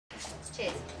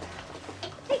Cheers.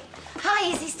 Hey.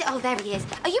 Hi, is he still... Oh, there he is.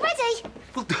 Are you ready?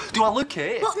 Well, do I look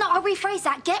it? Well, no, I'll rephrase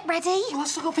that. Get ready. Well, I've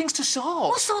still got things to sort.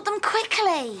 We'll sort them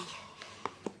quickly.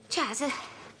 Jazz, are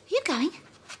you going?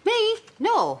 Me?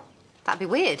 No. That'd be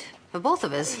weird for both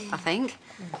of us, I think.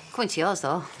 Going to yours,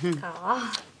 though.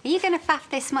 Oh. Are you going to faff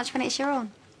this much when it's your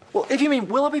own? Well, if you mean,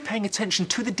 will I be paying attention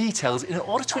to the details in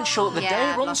order to ensure that the day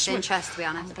Yeah, runs lost smooth? interest, to be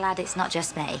honest. I'm glad it's not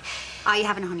just me. Are you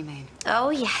having a honeymoon? Oh,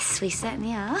 yes, we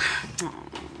certainly are.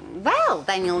 Well,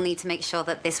 then you'll need to make sure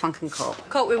that this one can cope.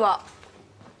 Cope with what?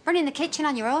 Running the kitchen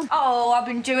on your own. Oh, I've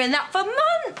been doing that for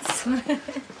months.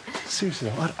 Seriously,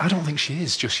 though, I don't think she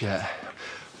is just yet.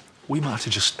 We might have to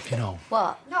just, you know...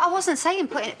 What? No, I wasn't saying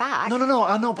putting it back. No,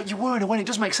 I know, but you were in a way. It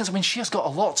does make sense. I mean, she has got a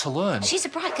lot to learn. She's a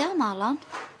bright girl, Marlon.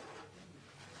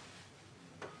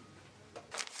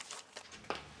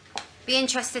 Be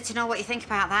interested to know what you think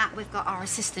about that. We've got our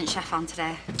assistant chef on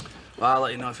today. Well, I'll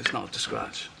let you know if it's not up to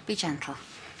scratch. Be gentle.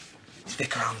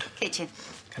 Stick around. Kitchen.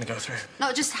 Can I go through?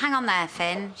 No, just hang on there,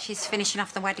 Finn. She's finishing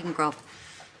off the wedding grub.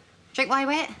 Drink while you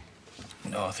wait?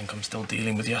 No, I think I'm still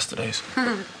dealing with yesterday's.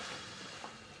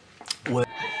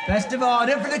 Best of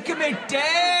order for the committee!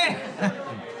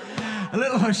 A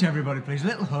little hush, everybody, please. A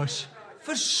little hush.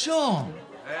 For Sean.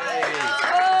 Hey.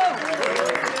 Oh.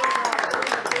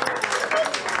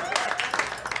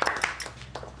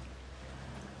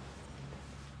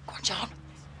 Go on, John.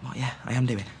 What, yeah, I am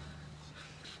doing.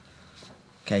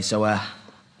 OK, so,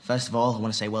 first of all, I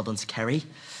want to say well done to Kerry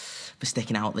for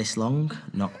sticking out this long.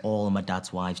 Not all of my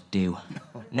dad's wives do.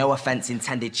 No offence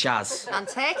intended, Chaz. And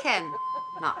taken.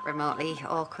 Not remotely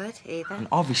awkward, either. And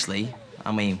obviously,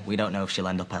 I mean, we don't know if she'll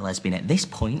end up a lesbian at this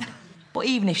point, but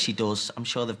even if she does, I'm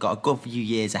sure they've got a good few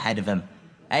years ahead of them.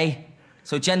 Hey,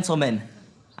 so gentlemen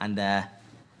and,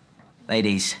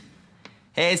 ladies,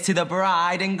 here's to the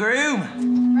bride and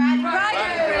groom. Right.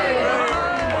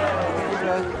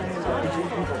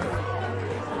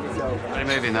 Are you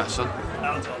moving that, son?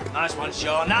 Nice one,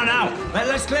 Sean. Now,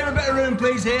 let's clear a bit of room,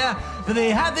 please, here, for the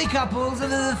happy couples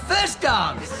and the first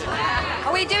dance.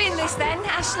 Are we doing this then,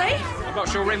 Ashley? I'm not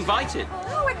sure we're invited.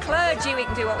 Oh, we're clergy. We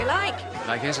can do what we like.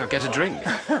 I guess I'll get a drink.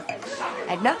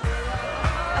 Edna?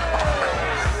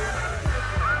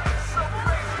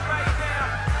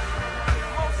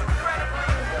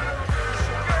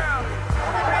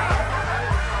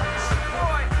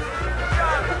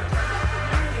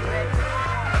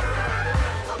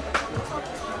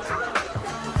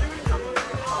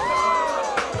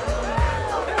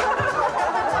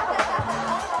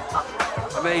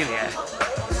 Amelia.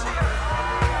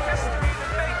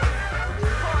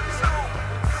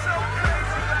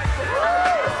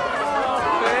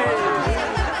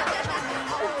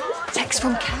 Text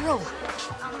from Carol.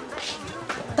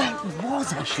 That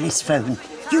was Ashley's phone.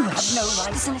 You have no right.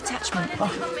 There's an attachment.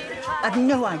 I've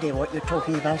no idea what you're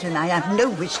talking about, and I have no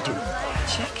wish to.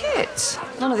 Check it.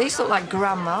 None of these look like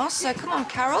grandma's, so come on,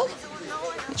 Carol.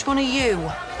 Which one are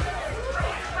you?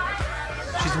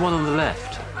 She's the one on the left.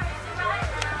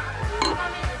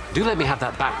 Do let me have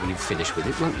that back when you've finished with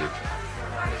it, won't you?